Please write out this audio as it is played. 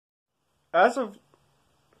As of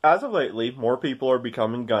as of lately, more people are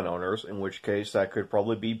becoming gun owners, in which case that could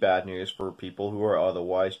probably be bad news for people who are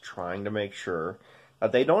otherwise trying to make sure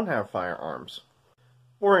that they don't have firearms.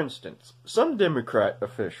 For instance, some Democrat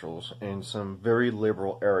officials in some very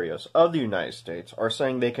liberal areas of the United States are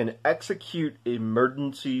saying they can execute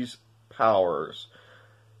emergencies powers,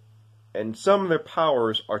 and some of their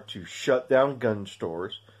powers are to shut down gun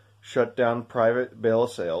stores, shut down private bill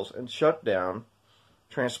of sales, and shut down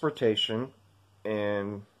transportation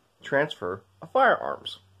and transfer of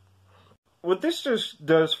firearms. What this just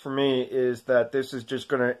does for me is that this is just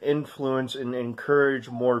going to influence and encourage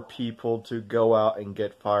more people to go out and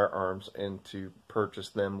get firearms and to purchase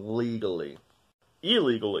them legally.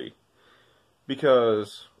 Illegally.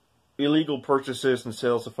 Because illegal purchases and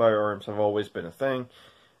sales of firearms have always been a thing,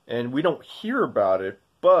 and we don't hear about it,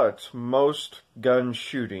 but most gun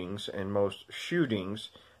shootings and most shootings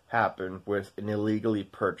happen with an illegally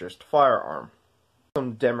purchased firearm.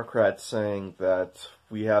 Some Democrats saying that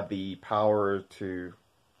we have the power to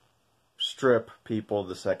strip people of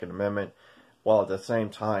the Second Amendment, while at the same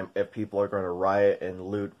time, if people are going to riot and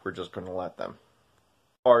loot, we're just going to let them.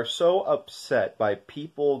 Are so upset by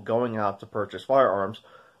people going out to purchase firearms,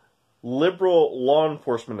 liberal law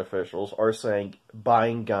enforcement officials are saying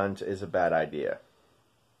buying guns is a bad idea.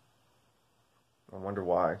 I wonder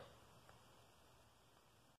why.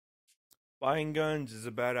 Buying guns is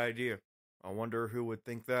a bad idea. I wonder who would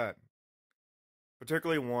think that.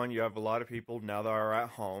 Particularly one, you have a lot of people now that are at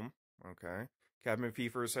home, okay? Cabin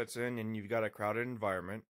fever sets in and you've got a crowded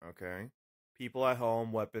environment, okay? People at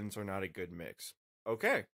home, weapons are not a good mix.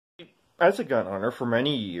 Okay. As a gun owner for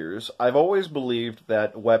many years, I've always believed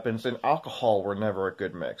that weapons and alcohol were never a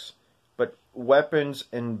good mix. But weapons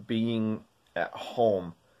and being at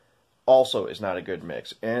home also is not a good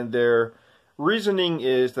mix. And their reasoning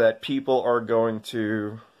is that people are going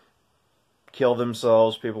to kill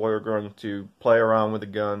themselves, people are going to play around with the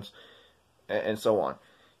guns, and so on.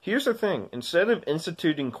 Here's the thing, instead of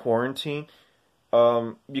instituting quarantine,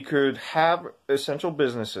 you could have essential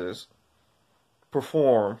businesses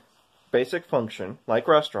perform basic function, like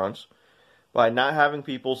restaurants, by not having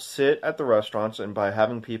people sit at the restaurants and by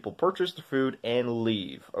having people purchase the food and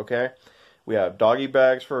leave, okay? We have doggy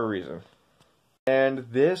bags for a reason. And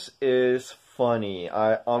this is funny.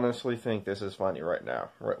 I honestly think this is funny right now.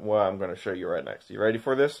 What I'm going to show you right next. You ready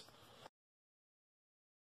for this?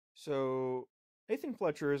 So, Nathan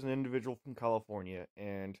Fletcher is an individual from California,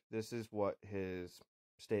 and this is what his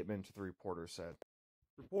statement to the reporter said.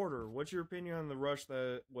 Reporter, what's your opinion on the rush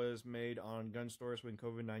that was made on gun stores when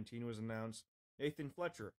COVID-19 was announced? Nathan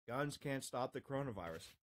Fletcher, guns can't stop the coronavirus.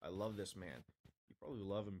 I love this man. You probably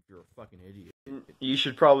love him if you're a fucking idiot. You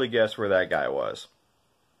should probably guess where that guy was.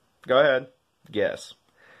 Go ahead. Guess.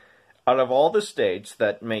 Out of all the states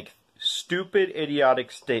that make stupid,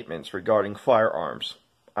 idiotic statements regarding firearms,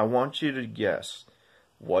 I want you to guess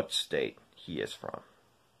what state he is from.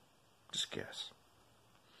 Just guess.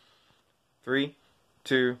 3,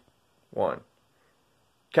 2, 1.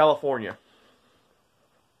 California.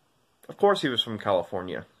 Of course he was from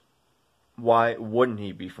California. Why wouldn't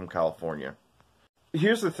he be from California?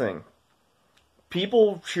 Here's the thing.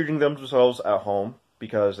 People shooting themselves at home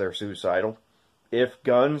because they're suicidal, if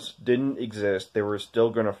guns didn't exist, they were still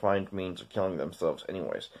going to find means of killing themselves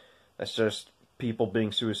anyways. That's just people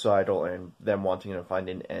being suicidal and them wanting to find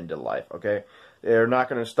an end to life, okay? They're not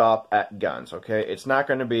going to stop at guns, okay? It's not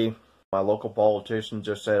going to be, my local politician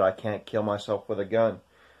just said I can't kill myself with a gun.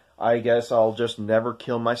 I guess I'll just never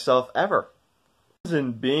kill myself ever.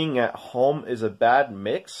 And being at home is a bad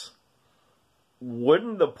mix.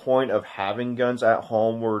 Wouldn't the point of having guns at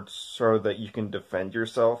home were so that you can defend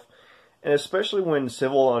yourself? And especially when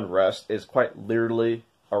civil unrest is quite literally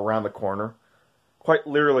around the corner. Quite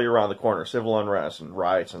literally around the corner, civil unrest and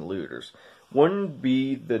riots and looters. Wouldn't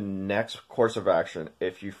be the next course of action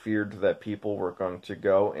if you feared that people were going to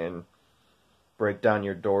go and break down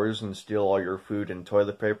your doors and steal all your food and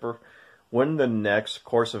toilet paper? Wouldn't the next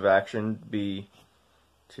course of action be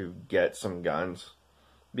to get some guns?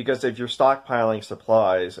 Because if you're stockpiling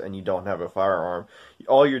supplies and you don't have a firearm,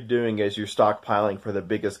 all you're doing is you're stockpiling for the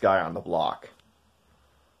biggest guy on the block.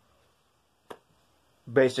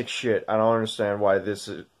 Basic shit. I don't understand why this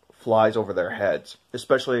flies over their heads,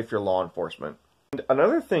 especially if you're law enforcement. And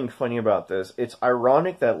another thing funny about this, it's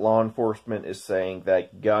ironic that law enforcement is saying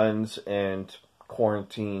that guns and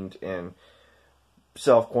quarantined and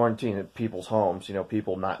self-quarantine at people's homes, you know,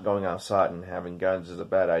 people not going outside and having guns is a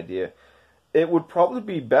bad idea. It would probably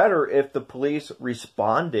be better if the police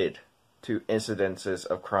responded to incidences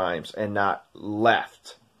of crimes and not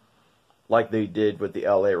left like they did with the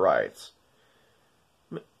LA riots.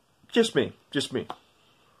 Just me.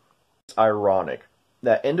 It's ironic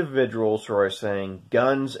that individuals who are saying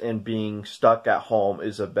guns and being stuck at home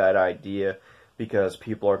is a bad idea because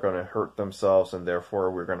people are going to hurt themselves and therefore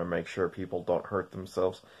we're going to make sure people don't hurt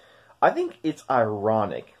themselves. I think it's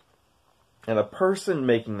ironic. And a person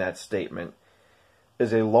making that statement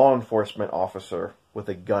is a law enforcement officer with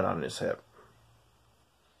a gun on his hip.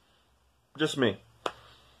 Just me.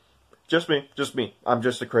 Just me. I'm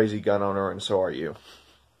just a crazy gun owner and so are you.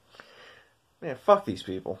 Man, fuck these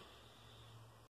people.